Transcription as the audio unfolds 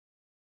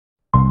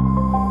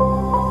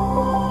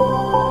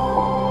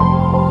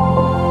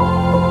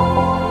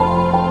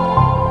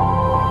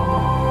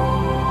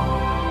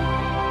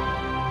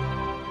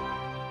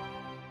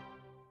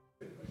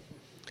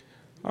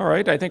All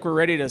right, I think we're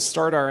ready to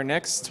start our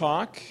next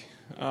talk.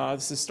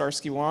 This is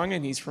Starsky Wong,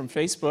 and he's from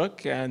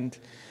Facebook, and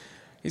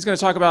he's going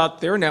to talk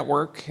about their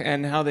network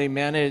and how they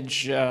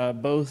manage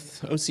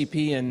both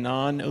OCP and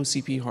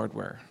non-OCP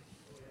hardware.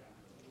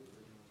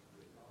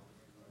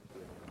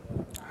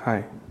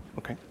 Hi.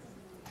 Okay.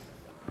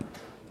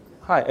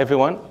 Hi,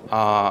 everyone.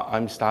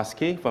 I'm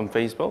Starsky from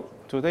Facebook.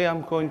 Today,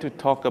 I'm going to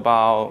talk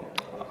about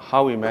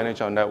how we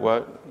manage our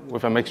network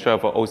with a mixture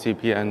of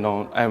OCP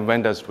and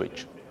vendor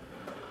switch.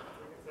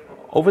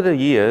 Over the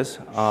years,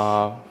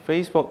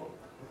 Facebook,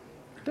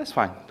 that's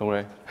fine, don't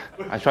worry.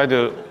 I try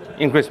to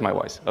increase my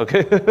voice, okay?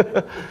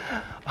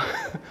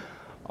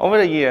 Over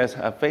the years,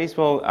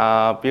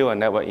 Facebook built a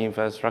network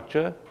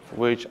infrastructure,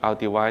 which our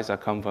devices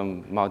come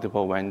from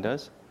multiple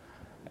vendors.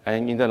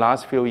 And in the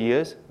last few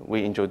years,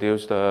 we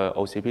introduced the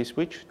OCP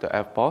switch, the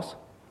FBOSS.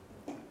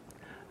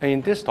 And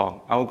in this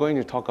talk, I'm going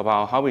to talk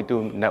about how we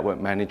do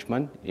network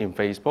management in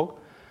Facebook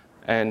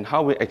and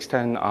how we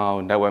extend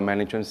our network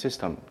management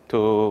system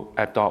to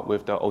adopt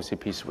with the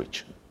OCP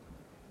switch.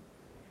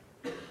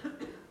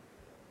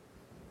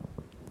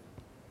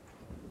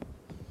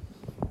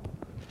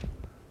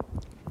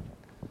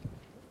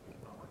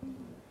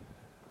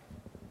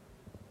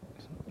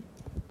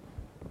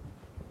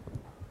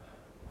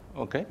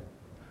 Okay,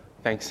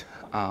 thanks.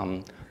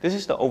 This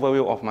is the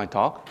overview of my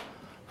talk.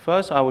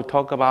 First, I will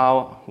talk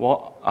about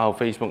what our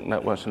Facebook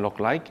networks look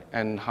like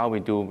and how we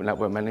do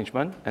network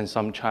management and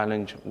some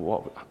challenge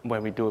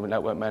when we do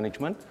network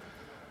management.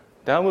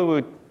 Then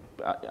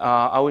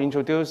I will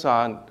introduce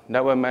our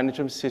network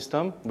management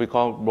system we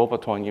call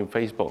Roboton in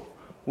Facebook,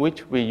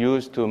 which we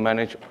use to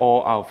manage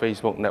all our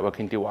Facebook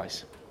networking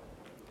devices.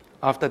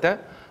 After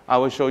that, I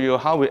will show you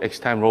how we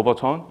extend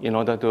Roboton in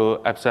order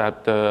to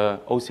accept the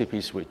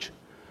OCP switch.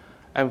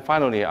 And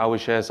finally, I will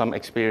share some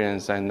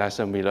experience and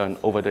lessons we learned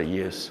over the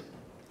years.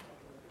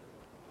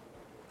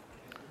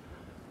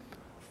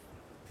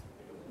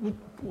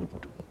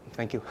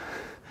 Thank you.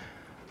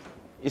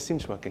 It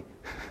seems working.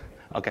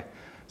 Okay.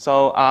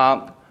 So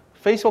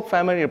Facebook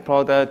family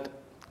product,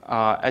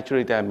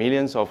 actually there are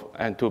millions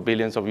and 2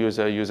 billion of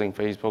users using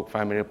Facebook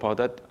family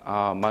product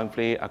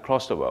monthly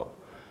across the world.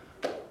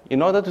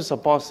 In order to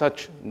support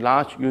such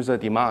large user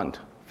demand,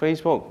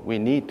 Facebook, we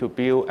need to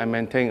build and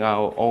maintain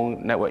our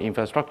own network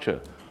infrastructure,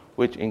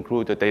 which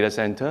include the data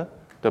center,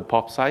 the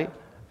POP site,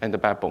 and the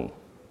backbone.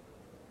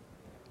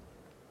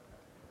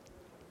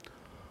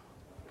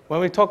 When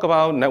we talk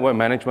about network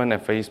management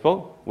at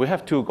Facebook, we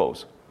have two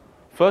goals.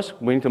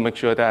 First, we need to make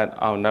sure that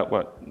our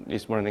network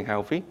is running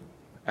healthy.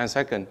 And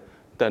second,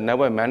 the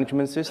network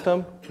management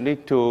system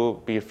needs to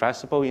be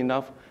flexible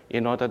enough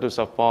in order to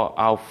support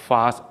our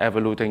fast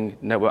evolving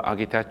network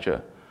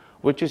architecture,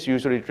 which is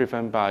usually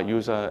driven by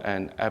user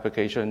and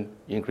application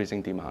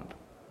increasing demand.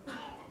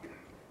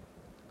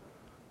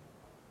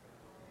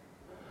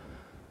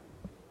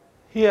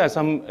 Here are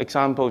some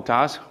example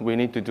tasks we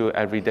need to do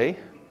every day.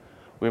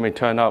 We may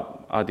turn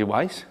up our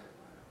device.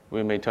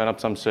 We may turn up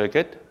some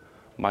circuit,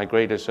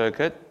 migrate the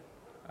circuit,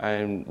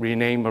 and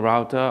rename a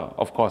router,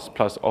 of course,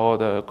 plus all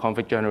the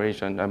config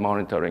generation and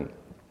monitoring.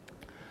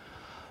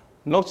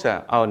 Note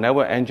that our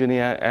network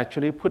engineer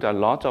actually put a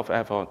lot of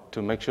effort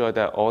to make sure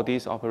that all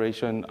these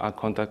operations are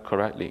conducted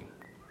correctly.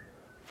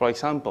 For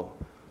example,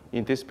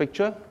 in this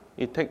picture,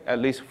 it takes at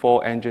least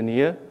 4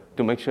 engineers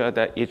to make sure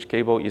that each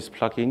cable is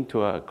plugged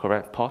into a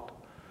correct port.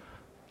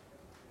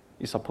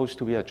 It's supposed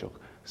to be a joke.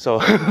 So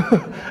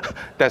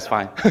that's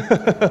fine.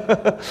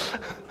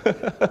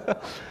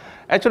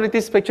 Actually,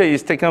 this picture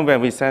is taken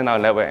when we send our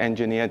network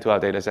engineer to our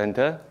data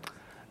center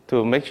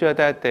to make sure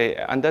that they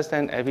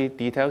understand every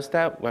detail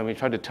step when we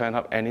try to turn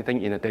up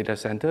anything in the data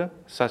center,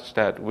 such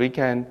that we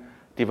can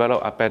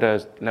develop a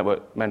better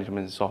network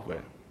management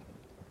software.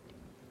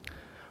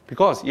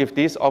 Because if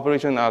these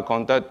operations are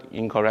conducted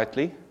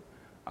incorrectly,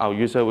 our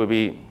user will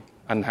be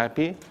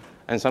unhappy,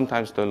 and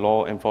sometimes the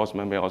law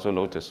enforcement may also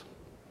notice.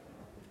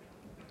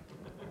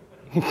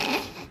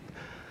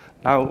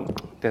 Now,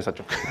 there's a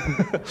joke.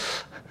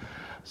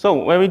 So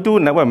when we do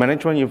network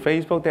management in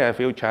Facebook, there are a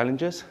few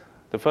challenges.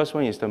 The first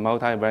one is the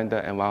multi-vendor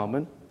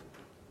environment.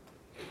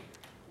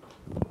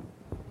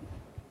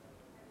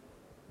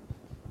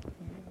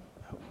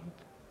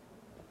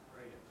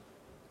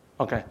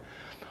 Okay.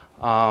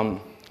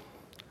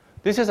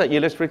 This is an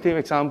illustrative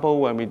example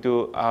when we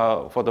do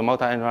for the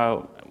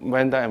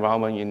multi-vendor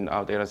environment in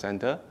our data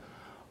center.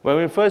 When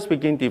we first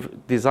begin to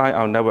design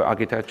our network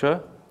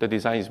architecture, the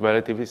design is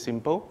relatively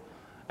simple.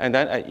 And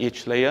then at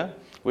each layer,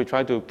 we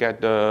try to get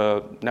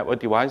the network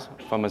device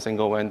from a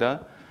single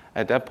vendor.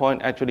 At that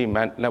point, actually,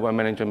 network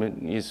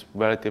management is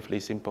relatively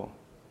simple.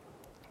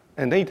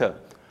 And later,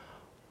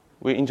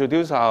 we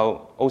introduce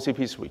our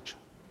OCP switch.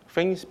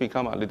 Things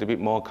become a little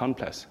bit more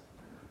complex.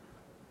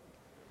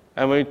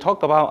 And when we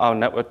talk about our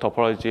network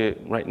topology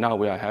right now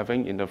we are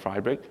having in the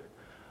fabric,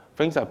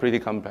 things are pretty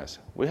complex.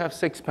 We have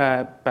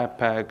 6-pack,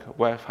 backpack,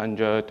 Web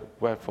 100,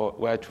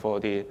 Wedge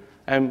 40,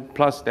 and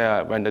plus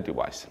their vendor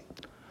device.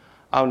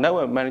 Our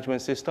network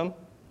management system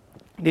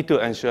need to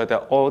ensure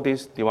that all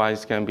these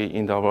devices can be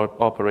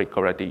interoperate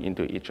correctly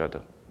into each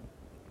other.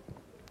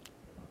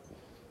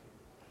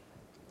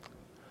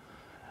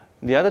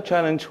 The other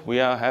challenge we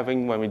are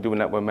having when we do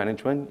network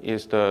management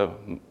is the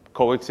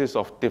coexistence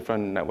of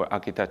different network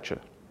architecture.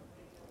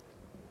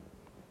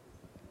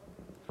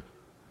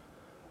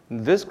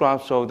 This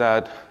graph shows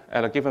that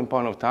at a given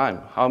point of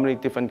time, how many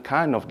different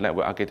kinds of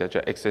network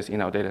architecture exist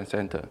in our data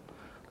center.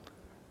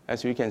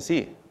 As you can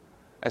see,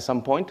 at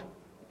some point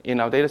in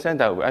our data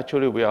center,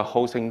 actually we are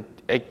hosting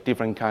 8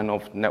 different kinds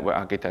of network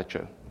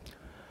architecture.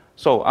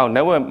 So our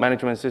network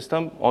management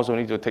system also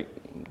needs to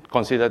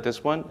consider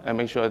this one and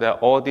make sure that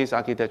all these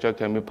architecture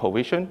can be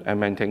provisioned and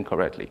maintained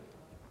correctly.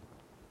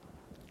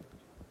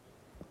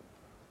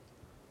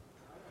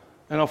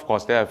 And of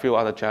course, there are a few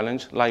other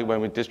challenges, like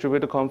when we distribute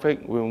the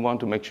config, we want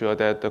to make sure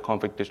that the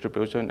config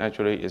distribution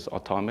actually is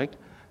atomic.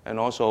 And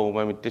also,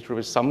 when we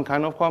distribute some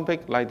kind of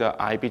config, like the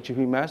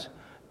IBGP mesh,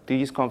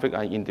 these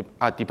configs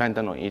are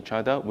dependent on each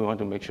other. We want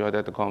to make sure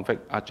that the configs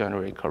are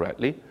generated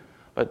correctly.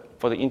 But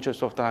for the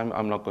interest of time,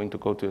 I'm not going to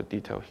go to the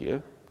detail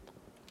here.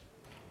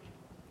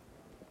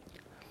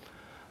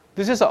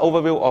 This is an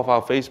overview of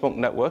our Facebook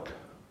network.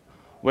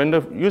 When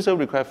the user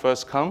request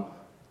first comes,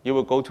 you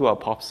will go to our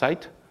POP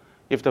site.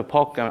 If the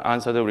POP can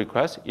answer the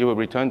request, it will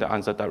return the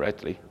answer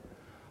directly.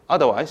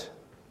 Otherwise,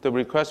 the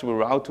request will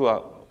route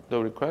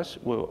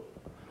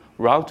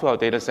to our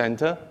data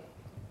center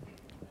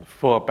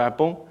for a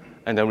backbone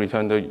and then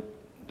return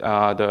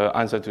the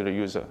answer to the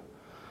user.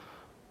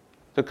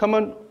 The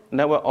common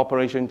network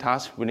operation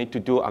task we need to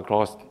do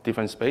across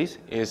different space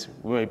is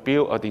we may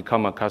build or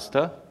decouple a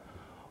cluster,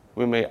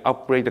 we may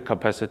upgrade the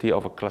capacity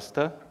of a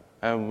cluster,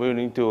 and we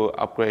need to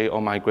upgrade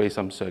or migrate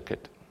some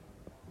circuit.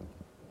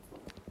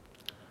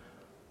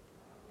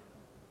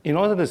 In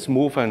order to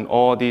smoothen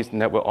all these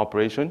network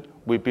operations,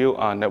 we built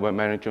a network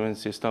management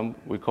system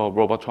we call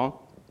Robotron.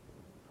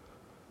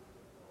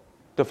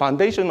 The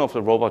foundation of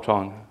the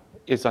Robotron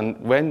is a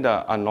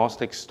vendor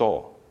agnostic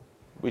store,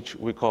 which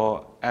we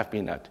call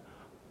FBNet.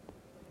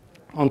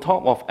 On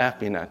top of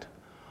FBNet,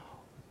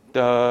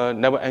 the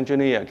network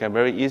engineer can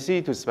very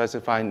easy to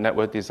specify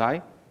network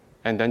design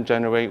and then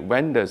generate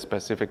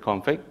vendor-specific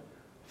config,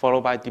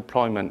 followed by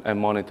deployment and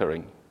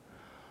monitoring.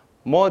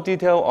 More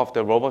detail of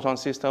the Robotron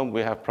system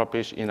we have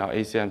published in our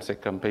ACM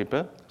second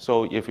paper.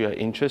 So if you are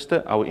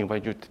interested, I will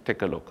invite you to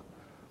take a look.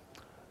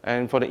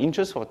 And for the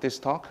interest of this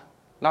talk,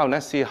 now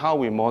let's see how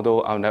we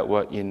model our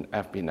network in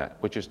FBNet,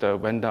 which is the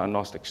vendor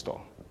agnostic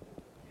store.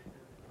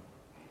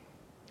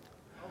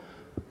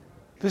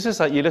 This is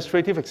an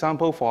illustrative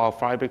example for our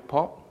fabric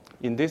POP.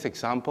 In this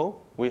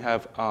example, we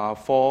have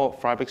 4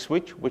 fabric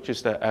switch, which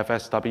is the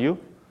FSW.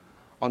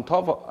 On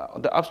top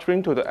of the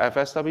upstream to the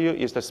FSW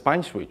is the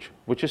spine switch,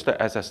 which is the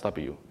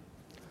SSW.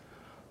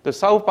 The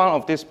southbound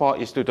of this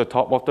port is to the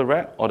top of the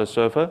rack or the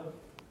server,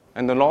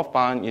 and the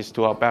northbound is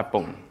to our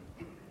backbone.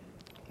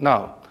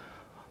 Now,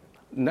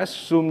 let's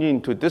zoom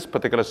into this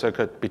particular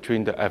circuit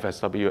between the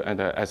FSW and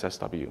the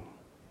SSW.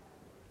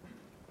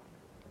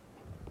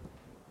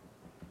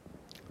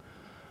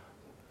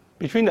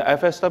 Between the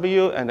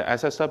FSW and the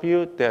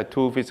SSW, there are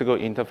 2 physical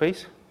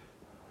interfaces.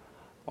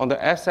 On the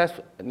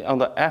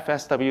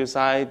FSW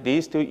side,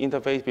 these 2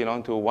 interfaces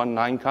belong to 1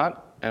 line card,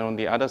 and on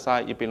the other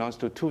side, it belongs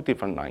to 2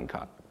 different line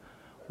cards.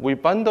 We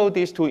bundle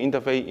these 2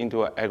 interfaces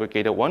into an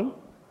aggregated one.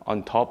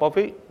 On top of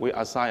it, we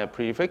assign a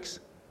prefix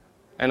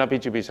and a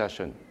BGP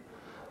session.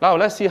 Now,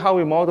 let's see how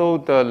we model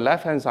the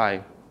left-hand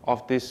side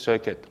of this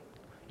circuit.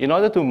 In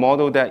order to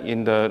model that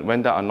in the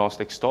vendor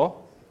agnostic store,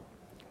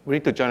 we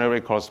need to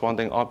generate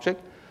corresponding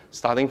objects,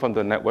 starting from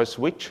the network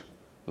switch,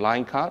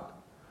 line card,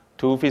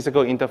 2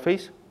 physical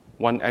interfaces,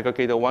 1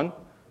 aggregated one,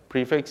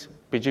 prefix,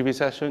 BGP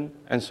session,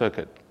 and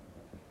circuit.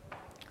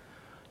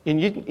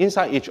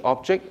 Inside each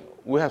object,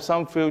 we have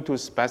some field to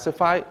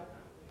specify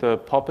the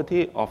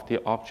property of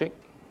the object.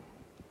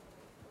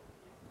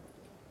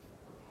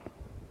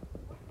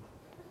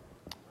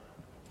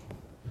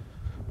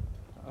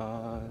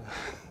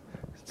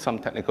 Some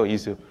technical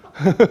issue.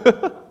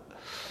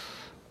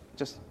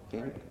 Just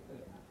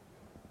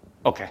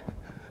okay.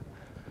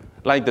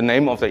 Like the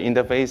name of the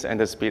interface and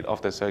the speed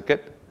of the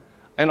circuit.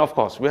 And of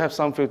course, we have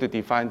some field to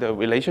define the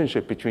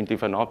relationship between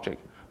different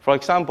objects. For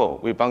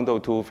example, we bundle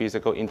 2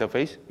 physical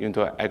interfaces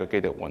into an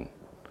aggregated one.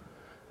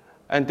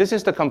 And this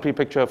is the complete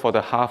picture for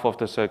the half of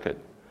the circuit.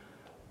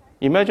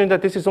 Imagine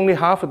that this is only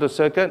half of the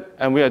circuit,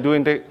 and we are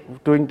doing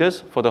this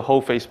for the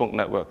whole Facebook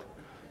network.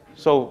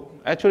 So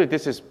actually,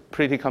 this is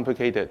pretty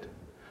complicated.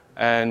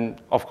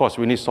 And of course,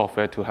 we need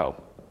software to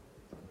help.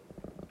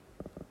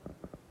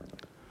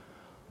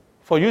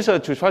 For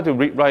users to try to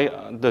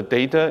read-write the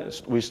data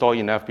we store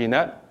in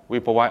FBNet, we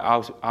provide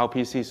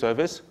RPC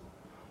service.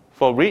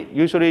 For read,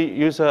 usually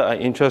users are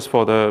interested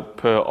for the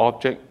per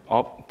object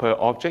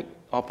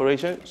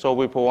operation, so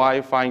we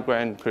provide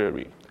fine-grained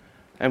query.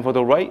 And for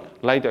the write,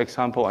 like the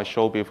example I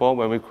showed before,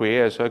 when we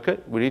create a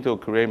circuit, we need to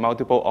create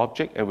multiple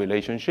objects and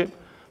relationship.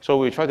 So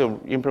we try to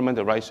implement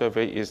the write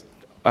service is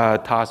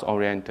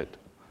task-oriented.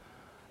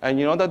 And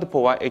in order to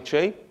provide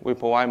HA, we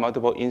provide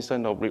multiple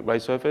instances of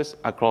read-write service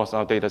across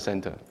our data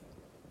center.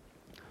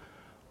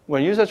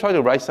 When users try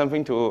to write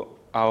something to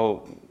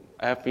our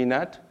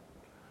FBNet,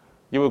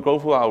 you will go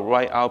through our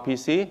write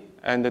RPC,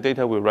 and the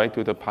data will write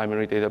to the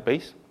primary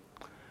database.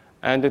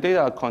 And the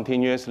data are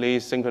continuously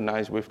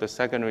synchronized with the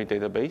secondary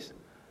database,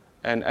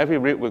 and every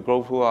read will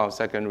go through our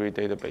secondary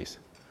database.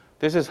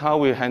 This is how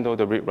we handle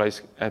the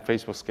read-writes at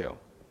Facebook scale.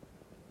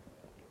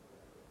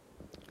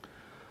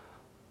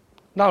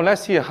 Now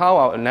let's see how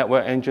our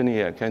network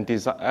engineer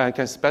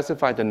can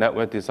specify the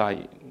network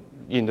design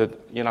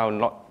in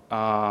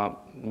our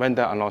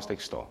vendor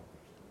agnostic store.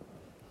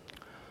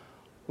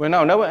 When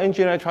our network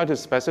engineer tries to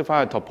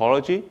specify a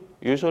topology,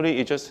 usually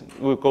it just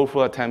will go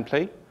through a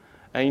template,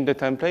 and in the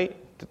template,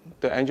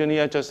 the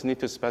engineer just needs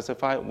to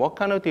specify what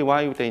kind of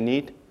device they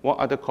need, what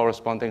are the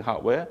corresponding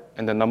hardware,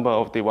 and the number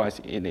of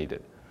devices it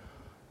needed.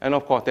 And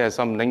of course, there are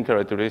some link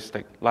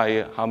characteristics,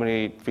 like how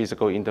many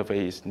physical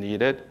interface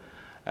needed,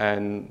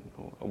 and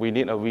we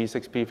need a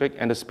V6 prefix,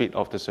 and the speed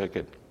of the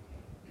circuit.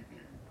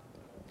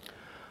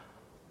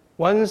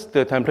 Once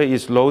the template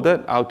is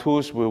loaded, our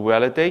tools will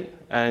validate,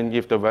 and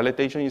if the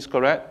validation is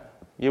correct,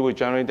 it will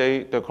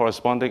generate the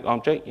corresponding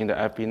object in the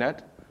FPNet.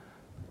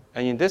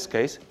 And in this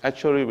case,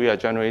 actually, we are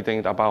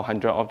generating about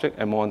 100 objects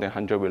and more than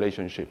 100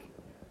 relationships.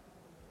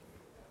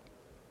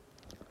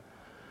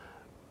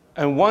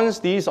 And once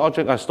these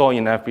objects are stored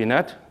in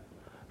FPNet,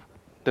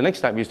 the next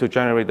step is to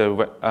generate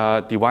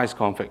the device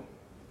config.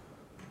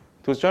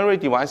 To generate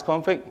device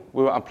config,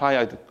 we will apply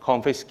a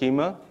config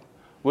schema,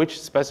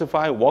 which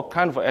specifies what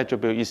kind of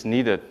attribute is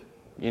needed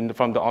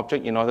from the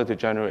object in order to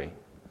generate.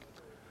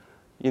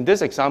 In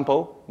this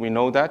example, we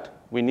know that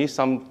we need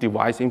some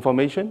device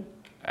information,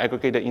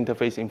 aggregated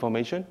interface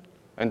information,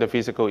 and the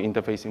physical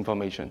interface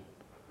information.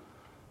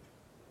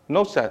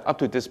 Note that up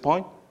to this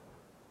point,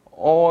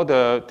 all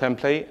the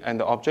template and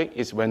the object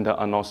is vendor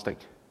agnostic.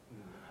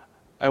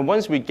 And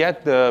once we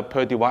get the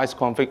per device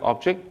config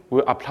object,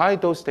 we'll apply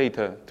those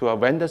data to a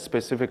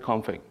vendor-specific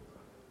config.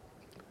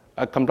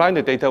 Combine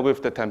the data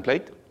with the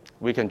template,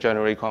 we can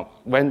generate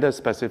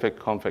vendor-specific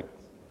config.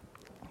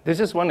 This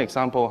is one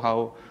example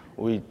how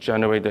we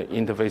generate the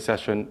interface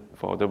session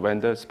for the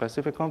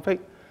vendor-specific config.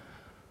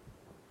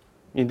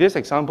 In this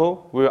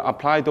example, we'll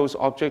apply those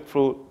objects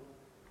through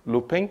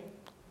looping,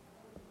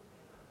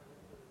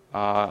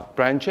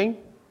 branching,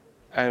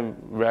 and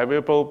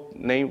variable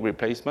name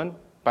replacement.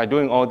 By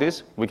doing all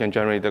this, we can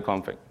generate the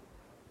config.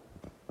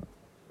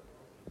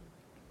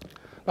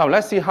 Now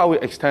let's see how we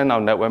extend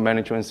our network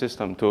management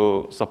system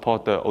to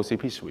support the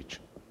OCP switch.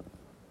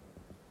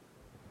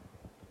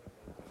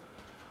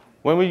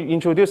 When we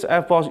introduce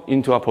FBOSS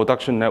into our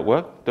production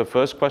network, the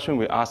first question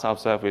we ask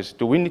ourselves is,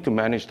 do we need to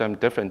manage them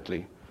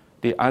differently?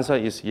 The answer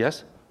is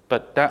yes,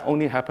 but that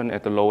only happens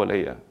at the lower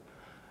layer.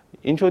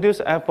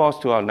 Introduce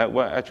FBOSS to our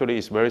network actually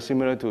is very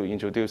similar to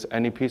introduce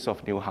any piece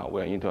of new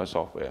hardware into our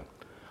software.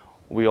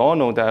 We all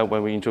know that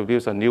when we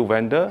introduce a new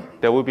vendor,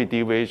 there will be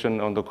deviation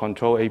on the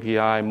control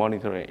API,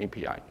 monitoring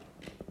API.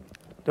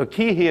 The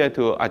key here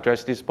to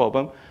address this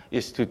problem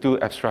is to do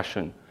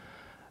abstraction.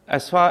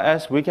 As far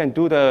as we can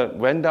do the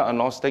vendor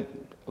agnostic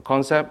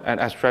concept and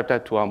abstract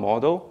that to our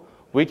model,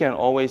 we can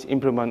always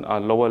implement a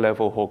lower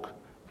level hook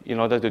in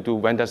order to do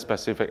vendor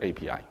specific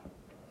API.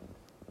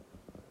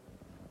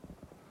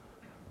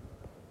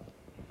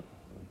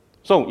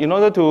 So in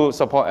order to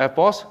support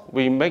FBOSS,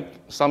 we make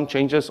some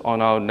changes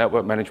on our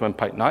network management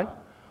pipeline.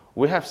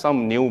 We have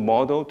some new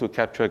model to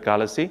capture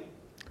Galaxy,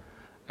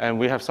 and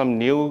we have some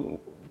new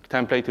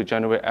template to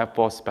generate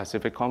FBOSS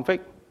specific config.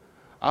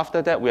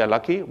 After that, we are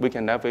lucky, we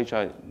can leverage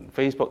a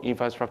Facebook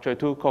infrastructure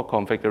tool called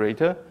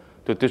Configurator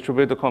to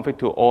distribute the config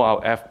to all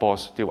our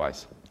FBOSS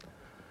devices.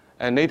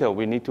 And later,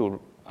 we need to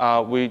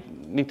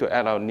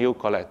add our new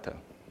collector.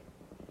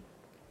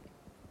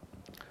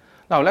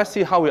 Now let's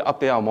see how we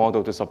update our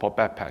model to support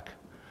backpack.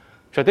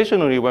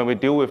 Traditionally, when we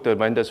deal with the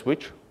vendor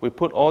switch, we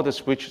put all the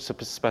switch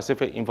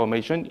specific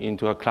information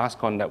into a class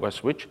called network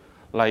switch,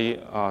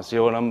 like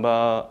serial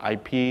number,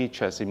 IP,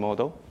 chassis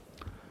model.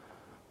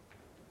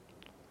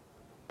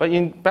 But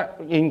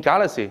in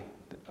Galaxy,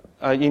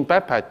 in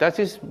Backpack, that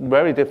is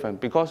very different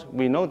because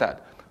we know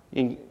that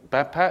in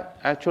Backpack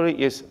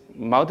actually is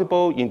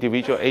multiple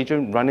individual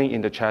agents running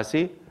in the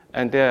chassis,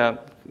 and they are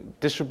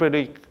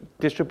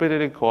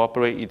distributedly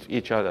cooperate with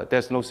each other.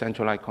 There's no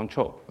centralized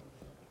control.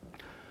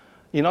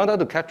 In order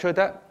to capture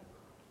that,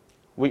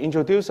 we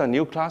introduce a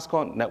new class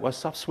called network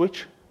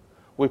subswitch.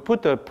 We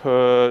put the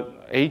per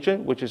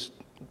agent, which is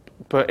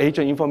per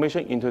agent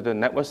information into the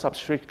network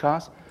subswitch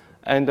class,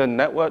 and the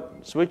network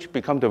switch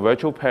becomes the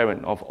virtual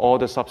parent of all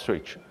the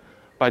subswitch.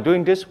 By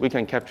doing this, we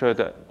can capture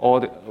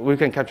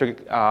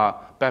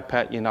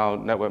Backpack in our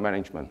network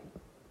management.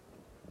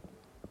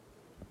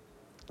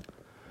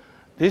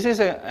 This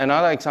is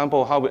another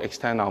example of how we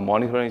extend our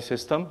monitoring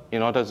system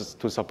in order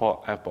to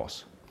support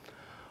FBOSS.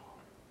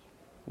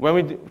 When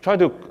we try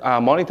to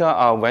monitor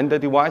our vendor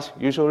device,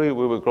 usually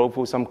we will go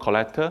through some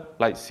collector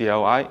like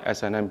CLI,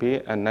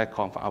 SNMP, and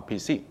netconf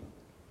RPC.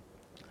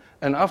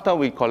 And after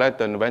we collect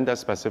the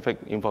vendor-specific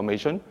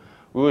information,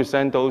 we will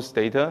send those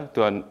data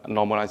to a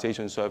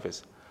normalization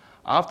service.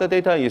 After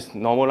data is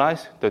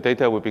normalized, the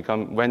data will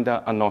become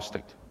vendor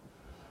agnostic.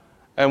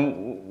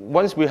 And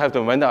once we have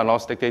the vendor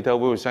agnostic data,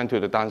 we will send to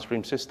the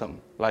downstream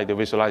system, like the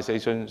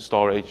visualization,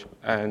 storage,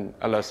 and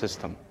alert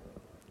system.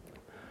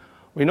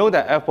 We know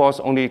that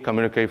FBOSS only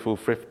communicates through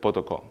Thrift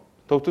protocol.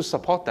 So to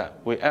support that,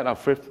 we add a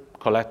Thrift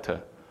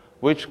collector,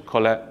 which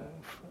collects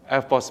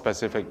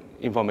FBOSS-specific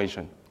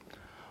information.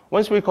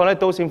 Once we collect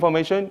those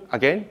information,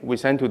 again, we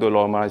send to the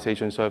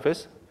normalization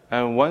service.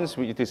 And once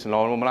it is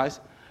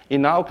normalized,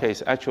 in our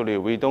case, actually,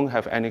 we don't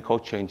have any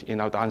code change in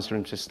our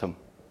downstream system.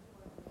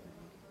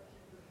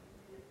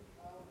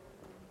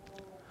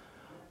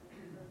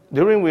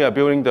 During we are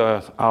building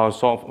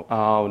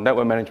our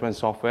network management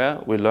software,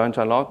 we learned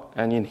a lot.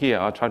 And in here,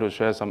 I'll try to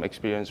share some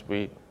experience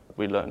we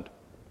learned.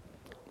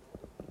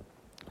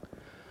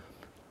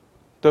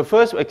 The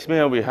first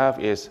experience we have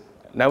is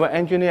network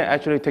engineer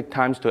actually take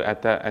time to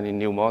adapt any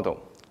new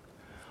model.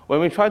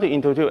 When we try to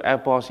introduce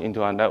FBOSS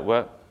into our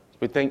network,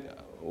 we think,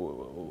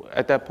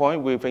 at that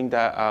point, we think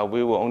that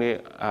we will only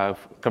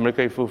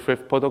communicate through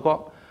Thrift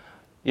protocol.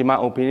 In my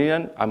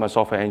opinion, I'm a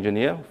software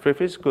engineer.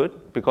 Thrift is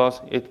good because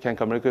it can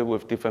communicate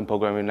with different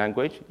programming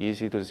language,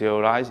 easy to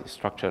serialize,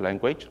 structured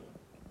language.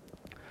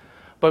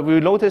 But we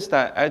noticed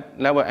that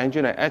network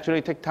engineers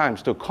actually take time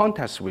to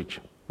context switch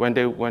when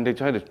they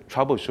try to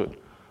troubleshoot.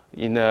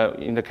 In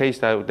the case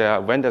that there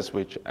are vendor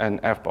switch and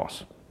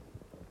FBOSS.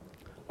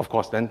 Of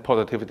course, then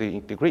productivity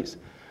decreases.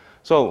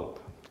 So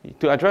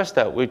to address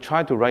that, we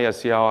try to write a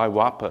CLI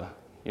wrapper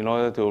in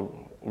order to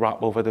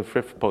wrap over the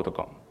Thrift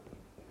protocol.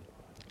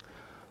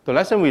 The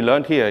lesson we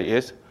learned here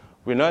is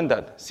we learned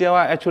that CLI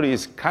actually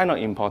is kind of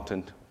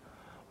important.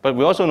 But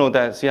we also know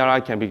that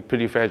CLI can be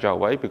pretty fragile,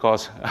 right?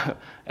 Because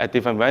at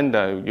different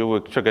vendor, you will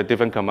trigger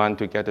different command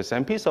to get the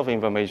same piece of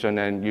information,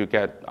 and you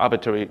get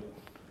arbitrary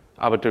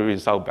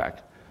result back.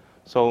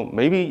 So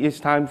maybe it's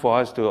time for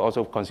us to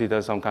also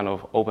consider some kind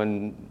of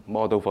open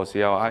model for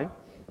CLI.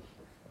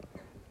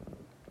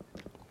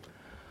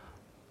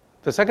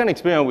 The second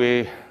experience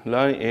we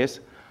learned is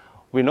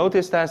we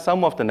noticed that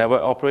some of the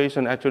network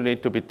operations actually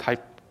need to be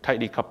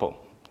tightly coupled.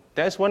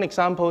 There's one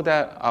example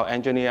that our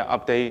engineer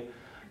updated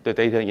the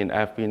data in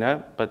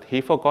FBNet, but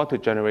he forgot to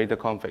generate the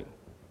config.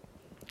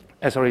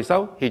 As a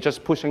result, he's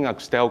just pushing a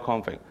stale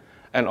config.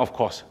 And of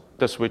course,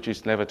 the switch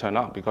is never turned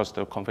on because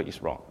the config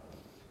is wrong.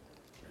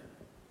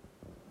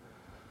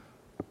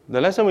 The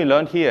lesson we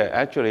learned here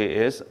actually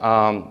is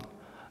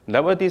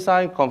network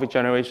design, config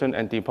generation,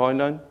 and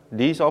deployment.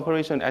 These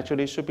operations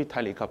actually should be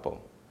tightly coupled.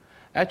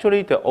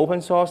 Actually, the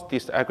open source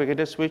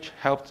disaggregated switch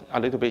helped a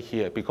little bit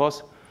here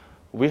because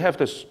we have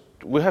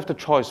the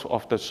choice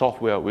of the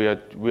software we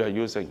are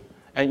using.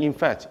 And in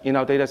fact, in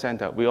our data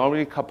center, we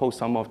already coupled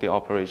some of the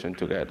operations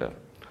together.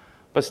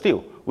 But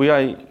still, we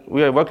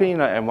are working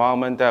in an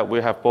environment that we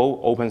have both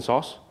open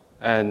source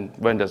and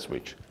vendor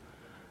switch.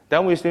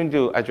 Then we still need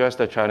to address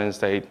the challenge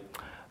that,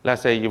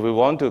 let's say, if we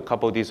want to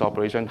couple this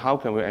operation, how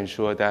can we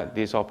ensure that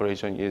this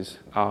operation is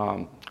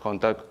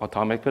conducted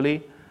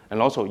automatically?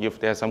 And also, if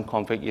there's some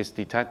conflict is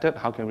detected,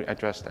 how can we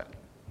address that?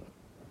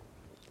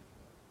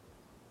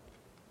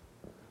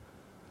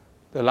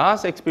 The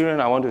last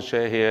experience I want to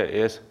share here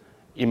is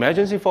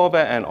emergency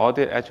fallback and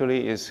audit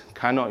actually is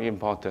kind of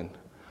important.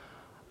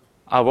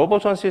 Our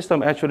Robotron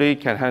system actually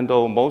can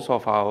handle most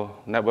of our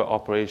network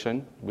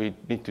operation we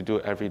need to do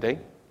every day.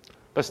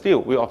 But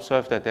still, we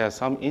observe that there are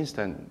some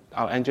instances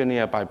our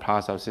engineer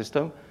bypass our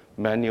system,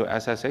 manual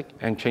SSH,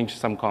 and change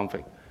some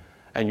config.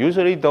 And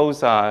usually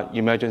those are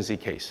emergency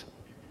cases.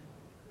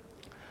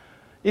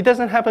 It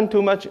doesn't happen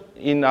too much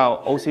in our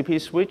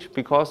OCP switch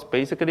because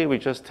basically we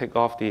just take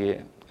off the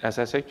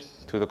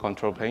SSH to the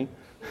control plane.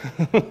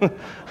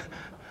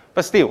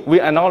 But still, we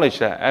acknowledge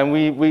that, and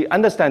we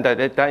understand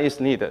that that is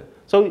needed.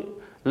 So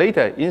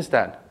later,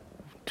 instead,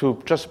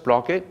 to just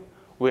block it,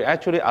 we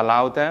actually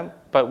allow them,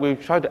 but we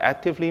try to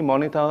actively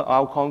monitor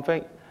our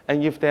config,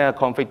 and if there are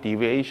config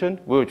deviation,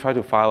 we will try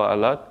to file an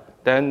alert,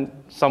 then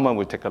someone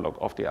will take a look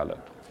of the alert.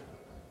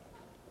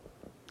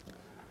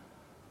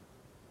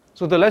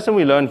 So the lesson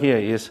we learned here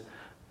is,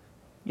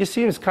 it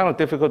seems kind of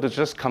difficult to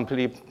just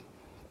completely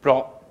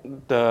block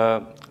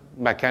the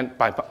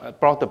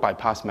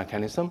bypass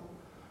mechanism.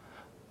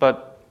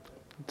 But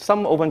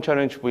some open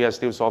challenge we are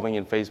still solving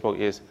in Facebook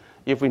is,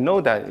 if we know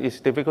that it's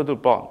difficult to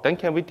block, then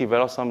can we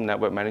develop some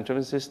network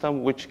management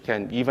system which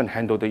can even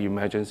handle the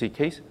emergency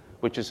case,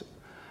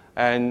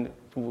 and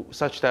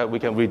such that we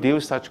can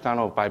reduce such kind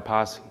of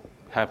bypass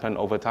happen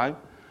over time.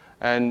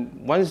 And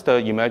once the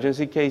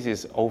emergency case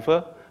is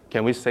over,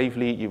 can we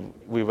safely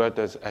revert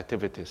those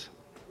activities?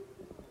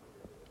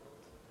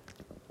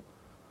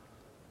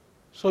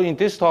 So in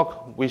this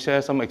talk, we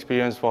share some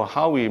experience for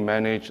how we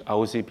manage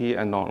OCP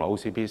and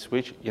non-OCP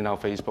switch in our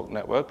Facebook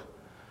network.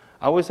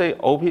 I would say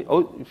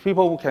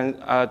people can,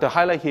 the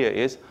highlight here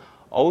is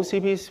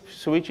OCP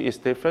switch is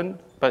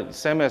different, but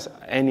same as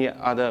any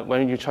other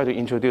when you try to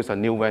introduce a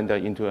new vendor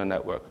into a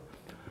network.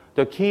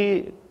 The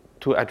key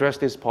to address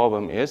this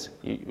problem is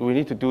we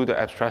need to do the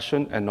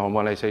abstraction and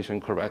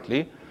normalization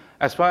correctly.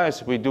 As far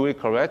as we do it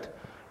correct,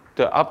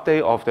 the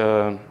update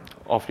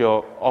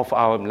of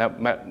our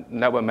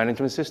network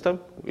management system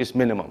is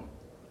minimum.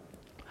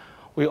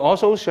 We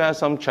also share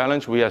some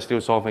challenge we are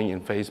still solving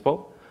in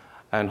Facebook.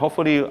 And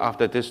hopefully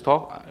after this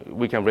talk,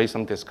 we can raise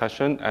some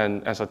discussion,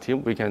 and as a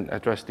team, we can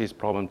address this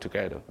problem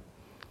together.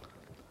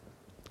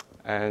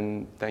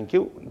 And thank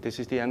you. This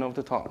is the end of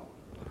the talk.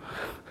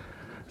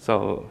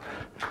 So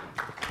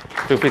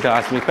feel free to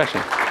ask me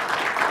questions.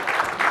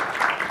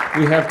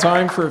 We have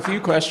time for a few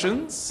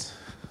questions.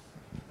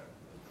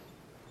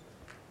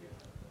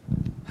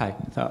 Hi.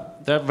 So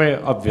there are very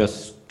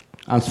obvious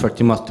answer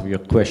to most of your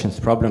questions.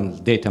 Problem is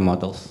data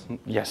models.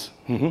 Yes.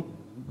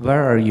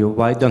 Where are you?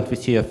 Why don't we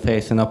see your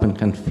face in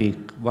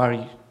OpenConfig?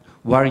 Why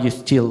are you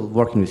still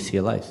working with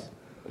CLIs?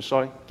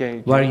 Sorry?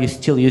 Why are you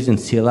still using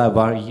CLI?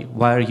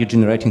 Why are you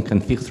generating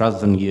configs rather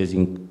than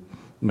using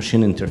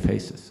machine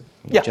interfaces?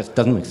 It just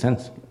doesn't make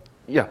sense.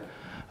 Yeah.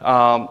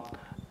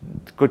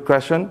 Good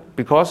question.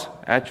 Because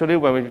actually,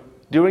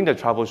 during the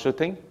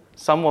troubleshooting,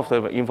 some of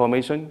the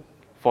information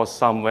for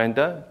some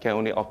vendor can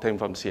only obtain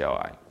from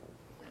CLI.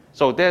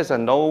 So there's a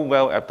no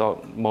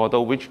well-adapted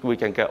model which we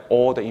can get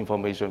all the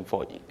information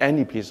for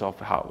any piece of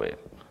hardware.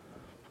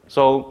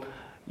 So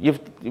if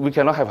we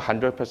cannot have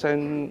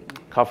 100%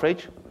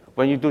 coverage,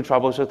 when you do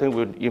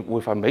troubleshooting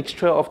with a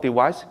mixture of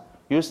device,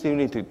 you still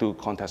need to do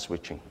context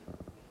switching.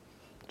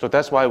 So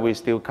that's why we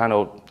still kind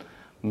of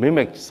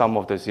mimic some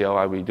of the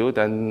CLI we do,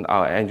 then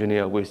our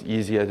engineer was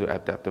easier to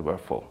adapt the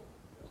workflow.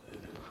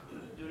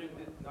 During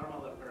the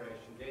normal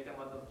operation, data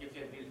model gives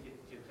you ability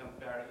to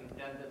compare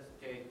intended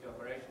state to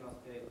operational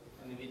state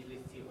and immediately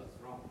see what's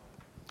wrong.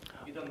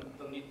 You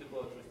don't need to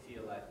go through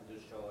CLI to do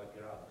show like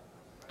your out.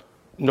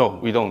 No,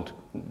 we don't.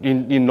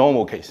 In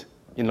normal case.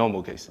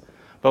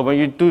 But when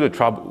you do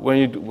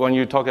when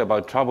you talk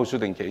about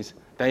troubleshooting case,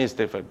 then it's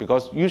different,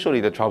 because usually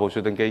the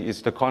troubleshooting case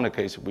is the corner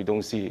case we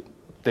don't see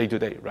day to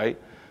day, right?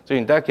 So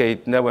in that case,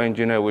 network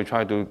engineer will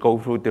try to go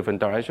through different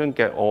directions,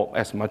 get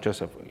as much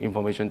as of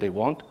information they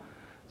want.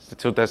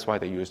 So that's why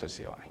they use the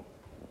CLI.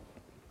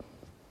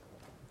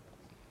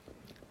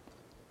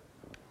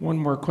 One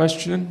more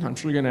question. I'm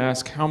sure you're going to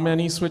ask how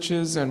many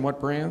switches and what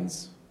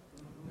brands?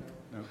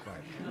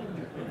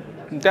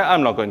 That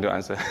I'm not going to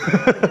answer.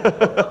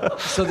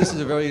 So this is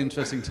a very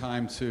interesting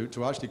time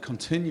to actually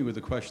continue with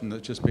the question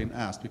that's just been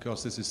asked,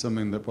 because this is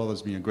something that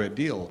bothers me a great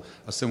deal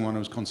as someone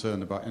who's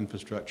concerned about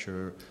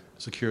infrastructure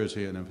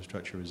security and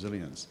infrastructure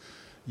resilience.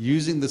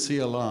 Using the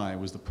CLI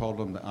was the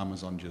problem that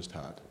Amazon just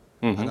had.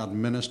 An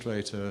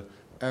administrator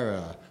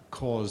error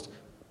caused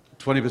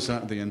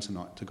 20% of the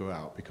internet to go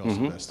out because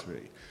of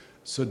S3.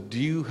 So do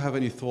you have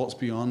any thoughts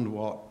beyond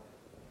what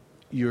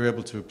you're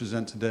able to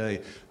present today?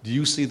 Do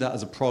you see that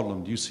as a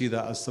problem? Do you see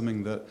that as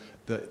something that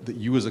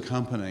you as a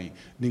company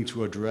need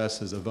to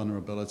address as a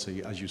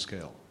vulnerability as you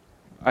scale?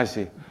 I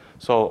see.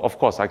 So of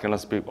course I cannot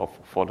speak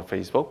for the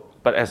Facebook,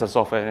 but as a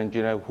software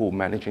engineer who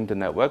managing the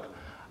network,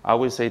 I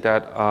would say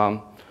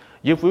that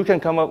if we can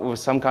come up with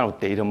some kind of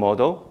data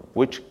model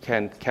which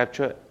can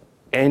capture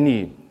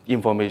any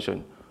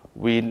information,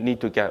 we need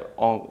to get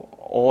on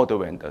all the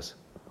vendors.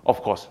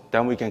 Of course,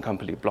 then we can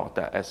completely block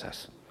that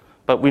access.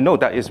 But we know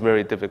that is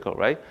very difficult,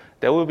 right?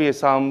 There will be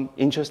some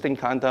interesting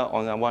counter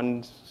on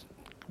one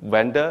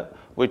vendor,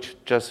 which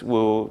just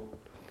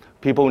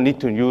people need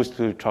to use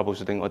to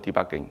troubleshooting or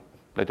debugging,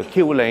 like the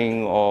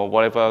queuing or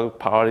whatever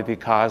priority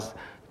class,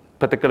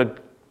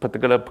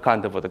 particular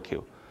counter for the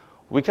queue.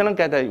 We cannot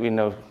get that in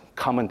a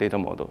common data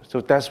model. So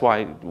that's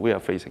why we are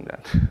facing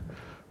that. This is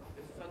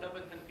what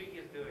OpenConfig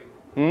is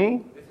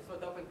doing. This is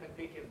what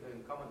OpenConfig is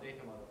doing, common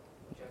data model.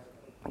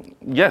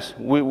 Yes,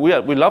 we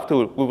would love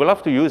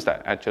to use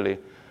that actually,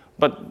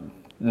 but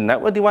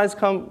network device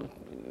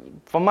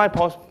from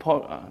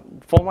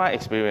my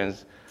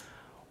experience,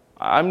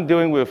 I'm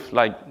dealing with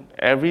like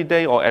every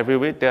day or every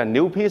week there are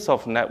new piece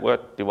of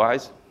network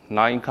device,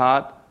 line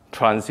card,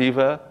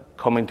 transceiver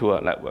coming to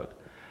our network,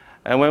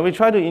 and when we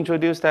try to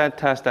introduce that,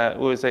 test that,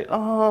 we will say,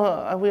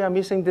 oh, we are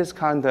missing this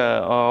counter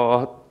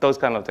or those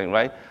kind of things,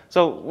 right?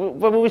 So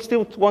but we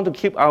still want to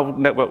keep our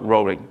network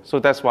rolling, so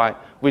that's why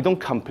we don't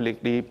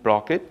completely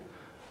block it.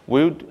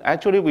 We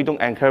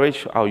don't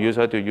encourage our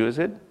user to use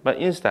it, but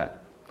instead,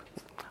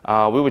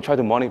 we will try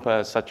to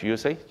monitor such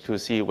usage to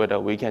see whether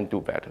we can do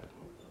better.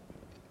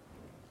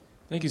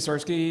 Thank you,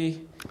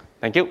 Starsky.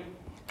 Thank you.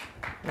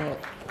 Well,